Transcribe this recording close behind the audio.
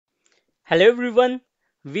Hello everyone.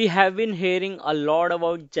 We have been hearing a lot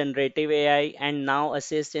about generative AI and Now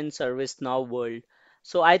Assist in ServiceNow world.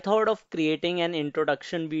 So I thought of creating an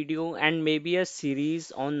introduction video and maybe a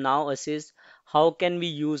series on Now Assist. How can we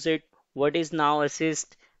use it? What is Now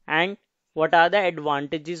Assist? And what are the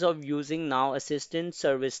advantages of using Now Assist in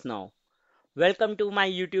ServiceNow? Welcome to my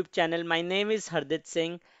YouTube channel. My name is Hardit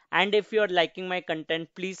Singh, and if you are liking my content,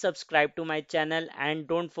 please subscribe to my channel and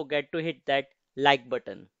don't forget to hit that like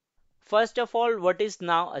button. First of all, what is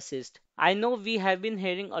Now Assist? I know we have been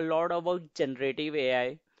hearing a lot about generative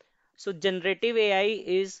AI. So, generative AI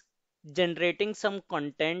is generating some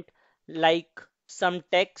content like some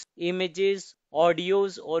text, images,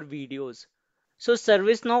 audios, or videos. So,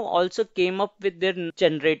 ServiceNow also came up with their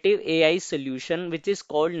generative AI solution, which is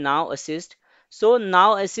called Now Assist. So,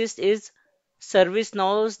 Now Assist is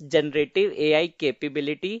ServiceNow's generative AI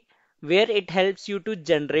capability where it helps you to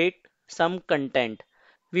generate some content.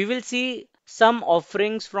 We will see some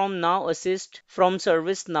offerings from Now Assist from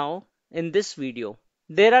ServiceNow in this video.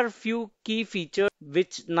 There are few key features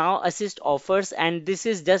which Now Assist offers, and this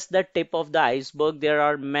is just the tip of the iceberg. There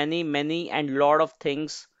are many, and lot of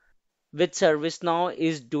things which ServiceNow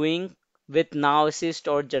is doing with Now Assist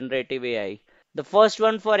or generative AI. The first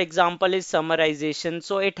one, for example, is summarization.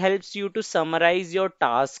 So it helps you to summarize your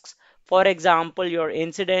tasks, for example, your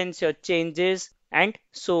incidents, your changes, and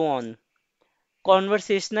so on.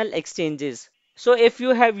 Conversational exchanges. So if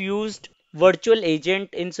you have used virtual agent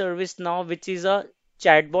in ServiceNow, which is a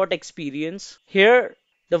chatbot experience, here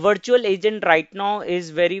the virtual agent right now is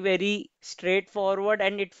very straightforward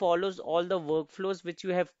and it follows all the workflows which you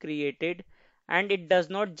have created and it does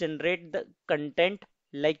not generate the content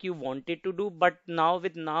like you want it to do. But now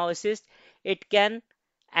with Now Assist, it can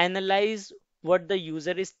analyze what the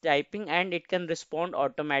user is typing and it can respond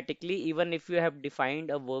automatically even if you have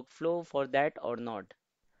defined a workflow for that or not.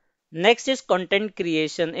 Next is content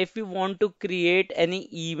creation. If you want to create any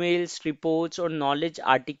emails, reports, or knowledge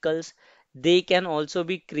articles, they can also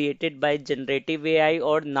be created by generative AI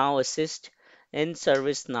or Now Assist in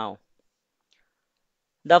ServiceNow.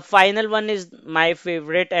 The final one is my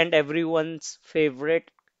favorite and everyone's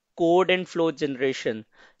favorite, code and flow generation.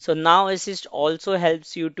 So Now Assist also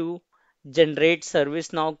helps you to generate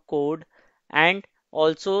ServiceNow code and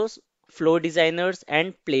also flow designers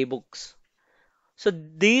and playbooks. So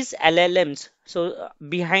these LLMs,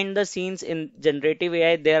 behind the scenes in generative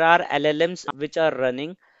AI, there are LLMs which are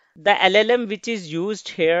running. The LLM which is used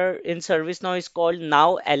here in ServiceNow is called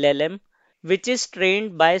Now LLM, which is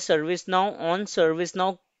trained by ServiceNow on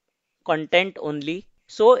ServiceNow content only.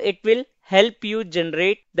 So it will help you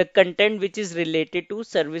generate the content which is related to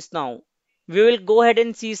ServiceNow. We will go ahead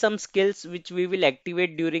and see some skills which we will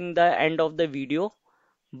activate during the end of the video,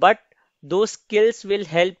 but those skills will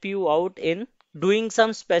help you out in doing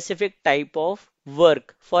some specific type of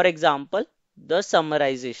work. For example, the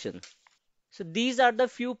summarization. So these are the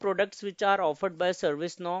few products which are offered by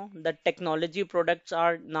ServiceNow. The technology products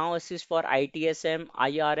are Now Assist for ITSM,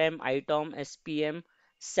 IRM, ITOM, SPM,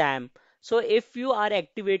 SAM. So if you are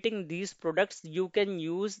activating these products, you can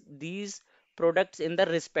use these products in the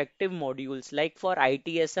respective modules. Like for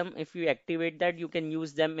ITSM, if you activate that, you can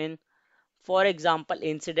use them in, for example,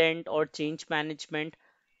 incident or change management.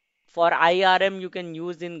 For IRM, you can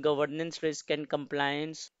use in governance, risk and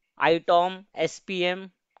compliance. ITOM,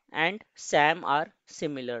 SPM, and SAM are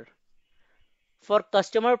similar. For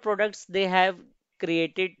customer products, they have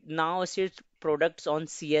created Now Assist products on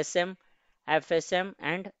CSM, FSM,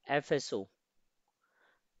 and FSO.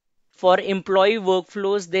 For employee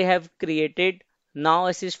workflows, they have created Now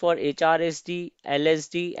Assist for HRSD,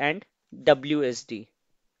 LSD, and WSD.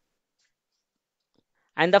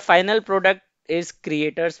 And the final product is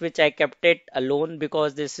creators, which I kept it alone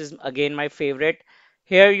because this is again my favorite.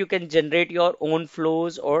 Here you can generate your own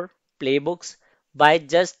flows or playbooks by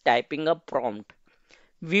just typing a prompt.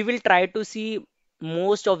 We will try to see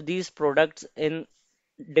most of these products in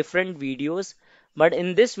different videos, but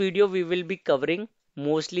in this video we will be covering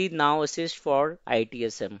mostly Now Assist for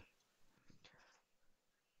ITSM.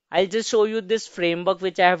 I'll just show you this framework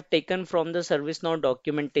which I have taken from the ServiceNow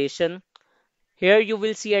documentation. Here you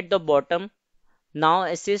will see at the bottom Now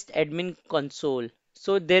Assist Admin Console.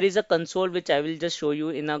 So there is a console which I will just show you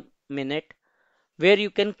in a minute where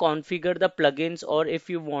you can configure the plugins, or if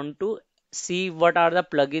you want to see what are the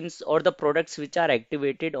plugins or the products which are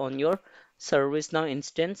activated on your ServiceNow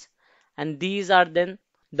instance. And these are then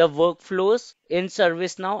the workflows in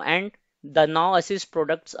ServiceNow and the Now Assist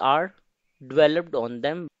products are developed on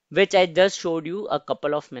them, which I just showed you a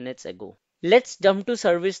couple of minutes ago. Let's jump to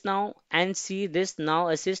ServiceNow and see this Now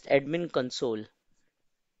Assist Admin Console.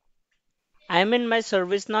 I'm in my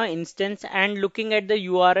ServiceNow instance and looking at the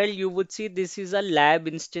URL, you would see this is a lab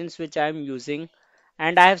instance which I'm using.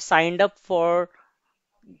 And I have signed up for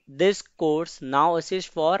this course Now Assist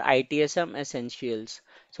for ITSM Essentials.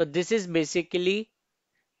 So this is basically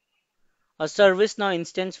a ServiceNow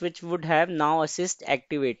instance which would have Now Assist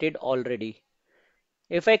activated already.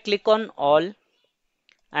 If I click on all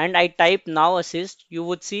and I type Now Assist, you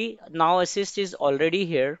would see Now Assist is already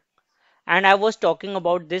here. And I was talking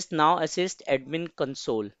about this Now Assist admin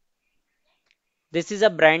console. This is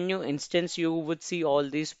a brand new instance. You would see all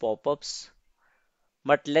these pop-ups.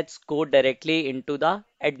 But let's go directly into the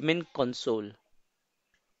admin console.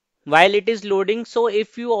 While it is loading, so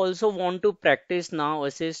if you also want to practice Now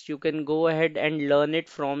Assist, you can go ahead and learn it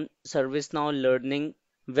from ServiceNow Learning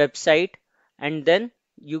website, and then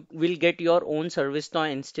you will get your own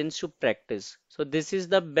ServiceNow instance to practice. So this is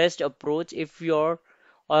the best approach if your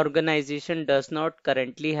organization does not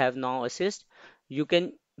currently have Now Assist. You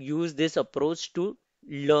can use this approach to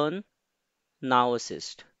learn Now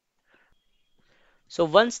Assist. So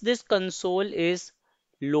once this console is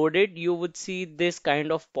loaded, you would see this kind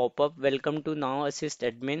of pop-up, Welcome to Now Assist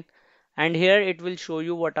Admin. And here it will show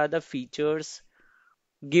you what are the features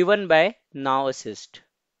given by Now Assist.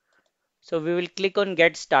 So we will click on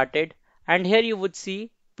Get Started. And here you would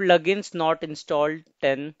see plugins not installed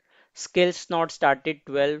 10, skills not started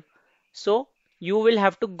 12. So you will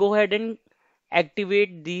have to go ahead and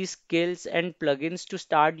activate these skills and plugins to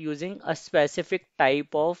start using a specific type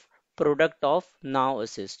of product of Now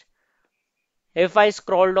Assist. If I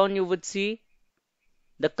scroll down, you would see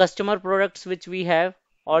the customer products which we have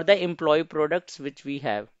or the employee products which we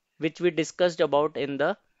have, which we discussed about in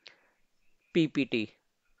the PPT.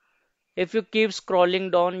 If you keep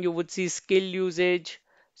scrolling down, you would see skill usage.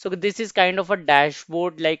 So this is kind of a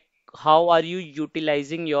dashboard like how are you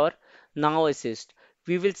utilizing your Now Assist.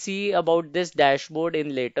 We will see about this dashboard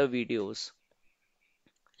in later videos.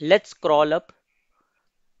 Let's scroll up.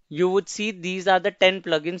 You would see these are the 10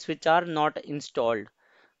 plugins which are not installed.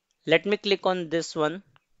 Let me click on this one.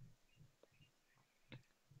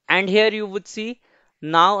 And here you would see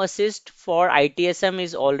Now Assist for ITSM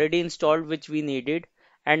is already installed, which we needed,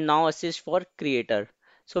 and Now Assist for Creator.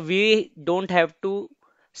 So we don't have to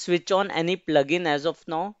switch on any plugin as of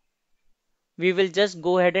now. We will just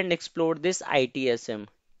go ahead and explore this ITSM.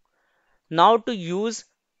 Now to use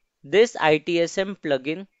this ITSM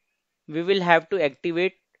plugin, we will have to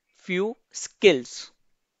activate few skills.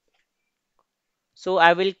 So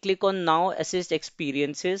I will click on Now Assist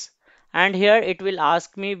Experiences, and here it will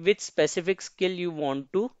ask me which specific skill you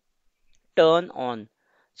want to turn on.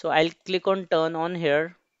 So I'll click on turn on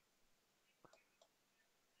here,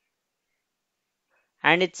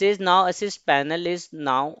 and it says Now Assist panel is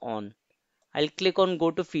now on. I'll click on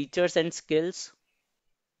go to features and skills.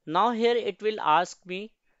 Now here it will ask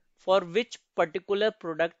me for which particular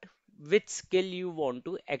product, which skill you want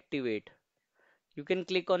to activate. You can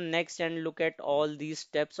click on next and look at all these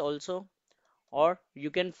steps also, or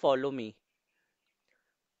you can follow me.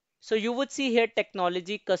 So you would see here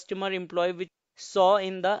technology, customer, employee, which saw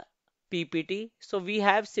in the PPT. So we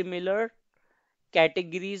have similar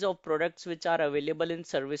categories of products which are available in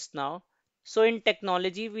ServiceNow. So in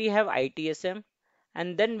technology, we have ITSM,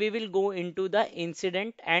 and then we will go into the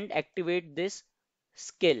incident and activate this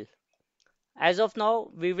skill. As of now,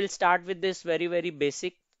 we will start with this very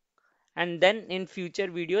basic, and then in future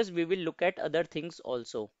videos, we will look at other things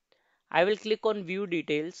also. I will click on view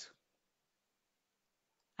details.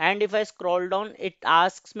 And if I scroll down, it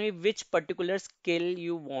asks me which particular skill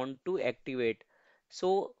you want to activate.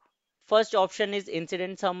 So first option is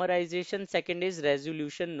incident summarization, second is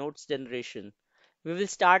resolution notes generation. We will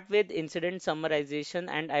start with incident summarization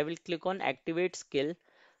and I will click on activate skill,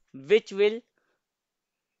 which will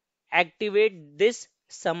activate this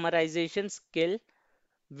summarization skill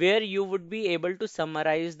where you would be able to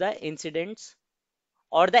summarize the incidents,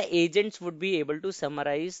 or the agents would be able to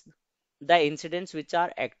summarize the incidents which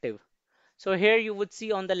are active. So here you would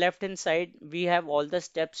see on the left hand side, we have all the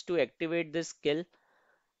steps to activate this skill.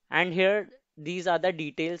 And here, these are the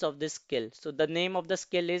details of this skill. So the name of the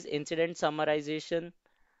skill is incident summarization.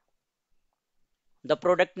 The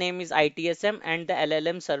product name is ITSM and the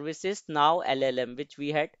LLM service is Now LLM, which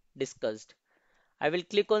we had discussed. I will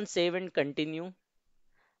click on save and continue.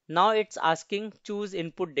 Now it's asking choose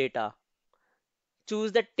input data.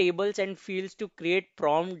 Choose the tables and fields to create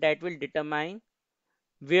prompt that will determine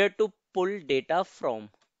where to pull data from.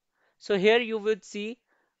 So here you would see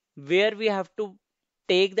where we have to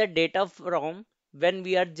take the data from when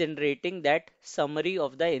we are generating that summary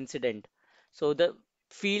of the incident. So the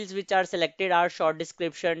Fields which are selected are short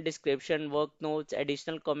description, description, work notes,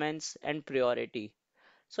 additional comments, and priority.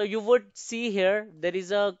 So you would see here there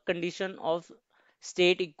is a condition of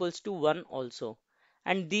state equals to 1 also.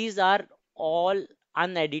 And these are all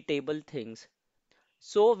uneditable things.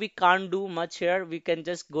 So we can't do much here. We can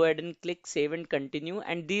just go ahead and click save and continue.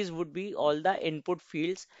 And these would be all the input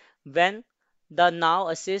fields when the now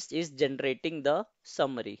assist is generating the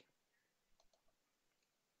summary.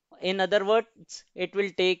 In other words, it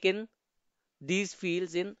will take in these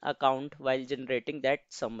fields in account while generating that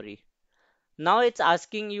summary. Now it's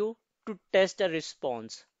asking you to test a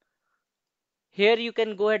response. Here you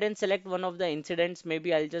can go ahead and select one of the incidents.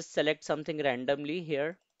 Maybe I'll just select something randomly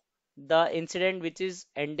here. The incident which is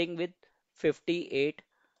ending with 58.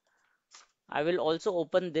 I will also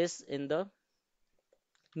open this in the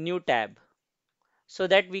new tab so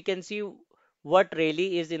that we can see what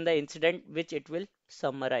really is in the incident which it will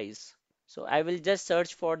summarize. So I will just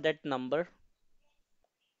search for that number.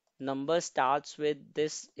 Number starts with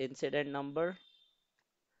this incident number.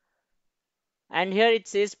 And here it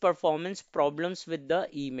says performance problems with the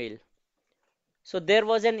email. So there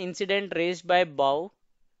was an incident raised by Bao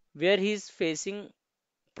where he's facing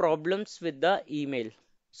problems with the email.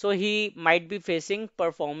 So he might be facing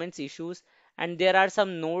performance issues and there are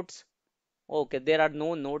some notes. Okay, there are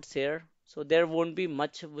no notes here. So there won't be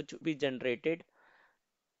much which will be generated.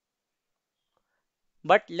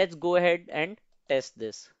 But let's go ahead and test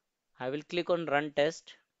this. I will click on run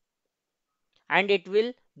test and it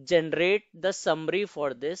will generate the summary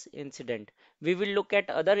for this incident. We will look at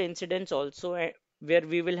other incidents also where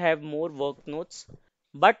we will have more work notes.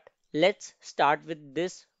 But let's start with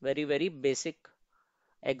this very basic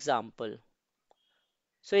example.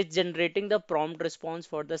 So it's generating the prompt response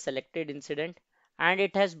for the selected incident and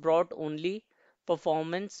it has brought only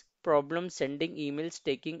performance problem sending emails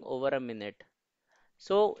taking over a minute.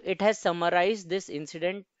 So it has summarized this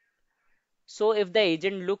incident. So if the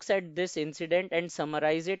agent looks at this incident and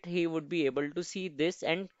summarize it, he would be able to see this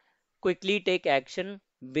and quickly take action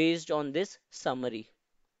based on this summary.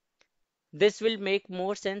 This will make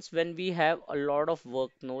more sense when we have a lot of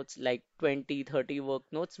work notes like 20, 30 work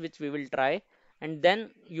notes, which we will try. And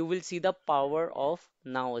then you will see the power of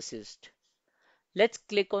Now Assist. Let's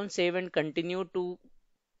click on save and continue to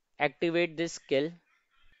activate this skill.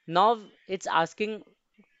 Now it's asking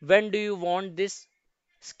when do you want this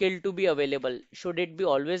skill to be available? Should it be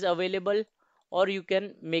always available or you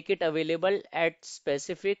can make it available at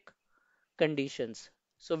specific conditions?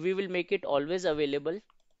 So we will make it always available.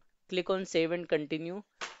 Click on save and continue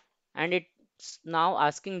and it's now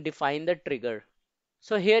asking define the trigger.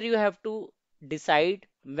 So here you have to decide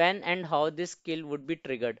when and how this skill would be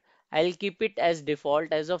triggered. I'll keep it as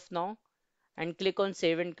default as of now and click on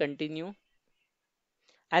save and continue.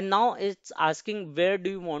 And now it's asking where do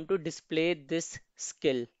you want to display this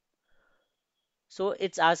skill. So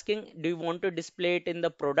it's asking do you want to display it in the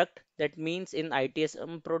product? That means in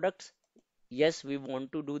ITSM products. Yes, we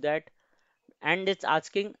want to do that. And it's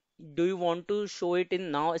asking do you want to show it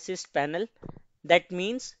in Now Assist panel? That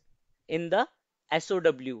means in the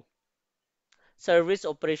SOW, Service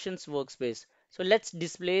Operations Workspace. So let's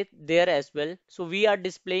display there as well. So we are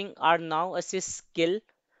displaying our Now Assist skill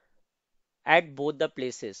at both the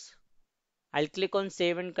places. I'll click on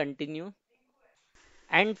save and continue.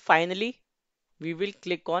 And finally, we will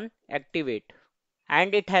click on activate.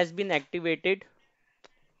 And it has been activated.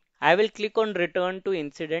 I will click on return to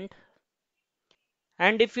incident.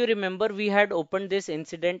 And if you remember, we had opened this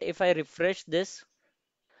incident. If I refresh this,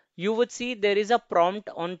 you would see there is a prompt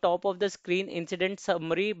on top of the screen incident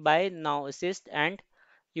summary by Now Assist and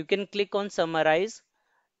you can click on summarize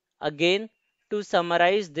again to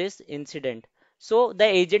summarize this incident. So the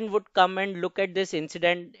agent would come and look at this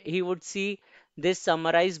incident. He would see this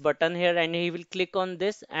summarize button here and he will click on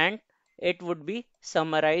this and it would be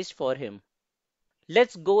summarized for him.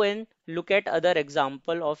 Let's go and look at other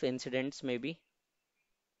example of incidents maybe.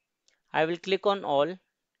 I will click on all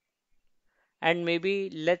and maybe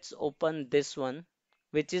let's open this one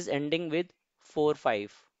which is ending with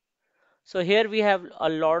 45. So here we have a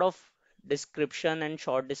lot of description and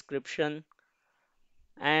short description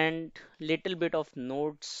and little bit of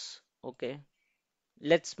notes. Okay,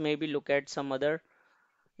 let's maybe look at some other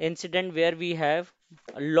incident where we have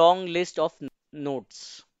a long list of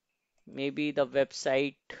notes. Maybe the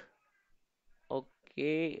website.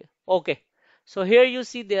 Okay, okay. So here you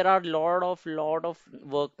see there are lot of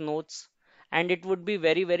work notes and it would be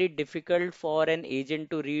very difficult for an agent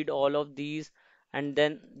to read all of these and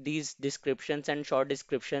then these descriptions and short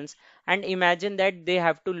descriptions. And imagine that they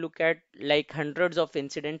have to look at like hundreds of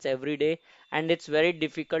incidents every day, and it's very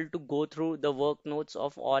difficult to go through the work notes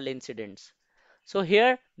of all incidents. So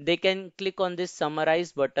here they can click on this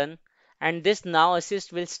summarize button, and this now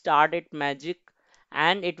assist will start it magic,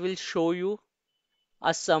 and it will show you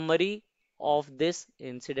a summary of this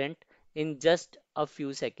incident in just a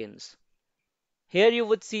few seconds. Here you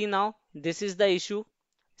would see now this is the issue,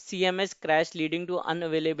 CMS crash leading to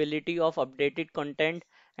unavailability of updated content,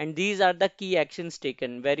 and these are the key actions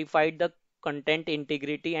taken. Verified the content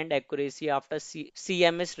integrity and accuracy after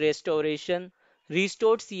CMS restoration,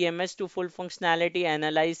 restored CMS to full functionality,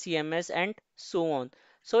 analyzed CMS, and so on.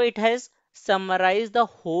 So it has summarized the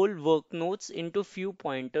whole work notes into few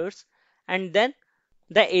pointers, and then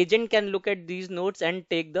the agent can look at these notes and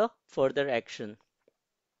take the further action.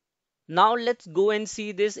 Now let's go and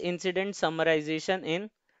see this incident summarization in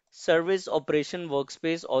service operation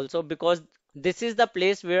workspace also, because this is the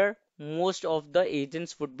place where most of the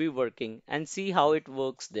agents would be working, and see how it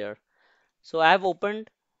works there. So I have opened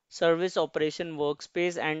service operation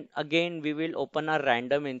workspace, and again we will open a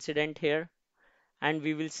random incident here, and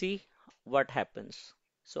we will see what happens.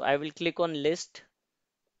 So I will click on list,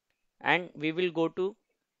 and we will go to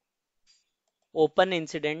open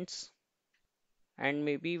incidents, and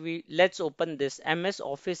maybe we let's open this MS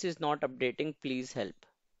Office is not updating, please help.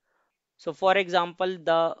 So for example,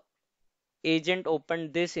 the agent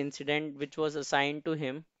opened this incident which was assigned to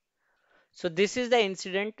him. So this is the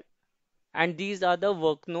incident, and these are the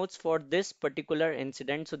work notes for this particular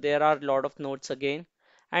incident. So there are a lot of notes again,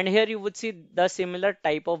 and here you would see the similar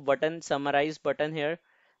type of button, summarize button here.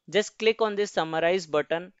 Just click on this summarize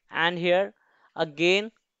button, and here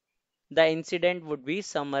again the incident would be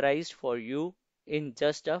summarized for you in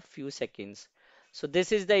just a few seconds. So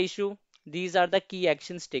this is the issue. These are the key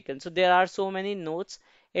actions taken. So there are so many notes.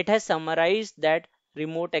 It has summarized that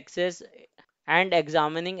remote access and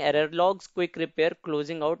examining error logs, quick repair,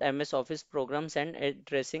 closing out MS Office programs, and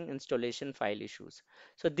addressing installation file issues.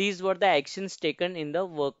 So these were the actions taken in the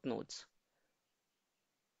work notes.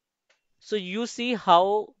 So you see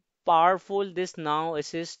how powerful this Now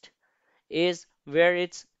Assist is, where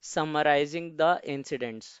it's summarizing the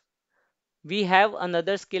incidents. We have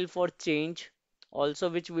another skill for change also,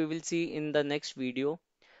 which we will see in the next video.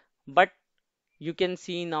 But you can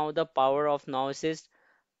see now the power of Now Assist.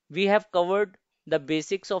 We have covered the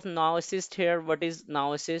basics of Now Assist here. What is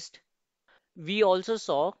Now Assist? We also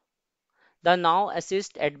saw the Now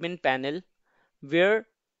Assist admin panel, where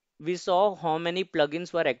we saw how many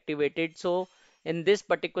plugins were activated. So in this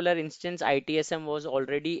particular instance, ITSM was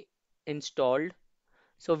already installed.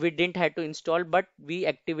 So we didn't have to install, but we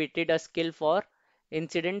activated a skill for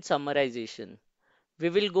incident summarization. We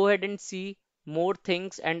will go ahead and see more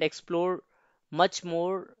things and explore much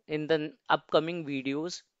more in the upcoming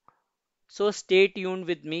videos. So stay tuned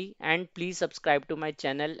with me, and please subscribe to my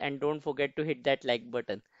channel, and don't forget to hit that like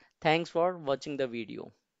button. Thanks for watching the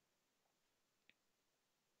video.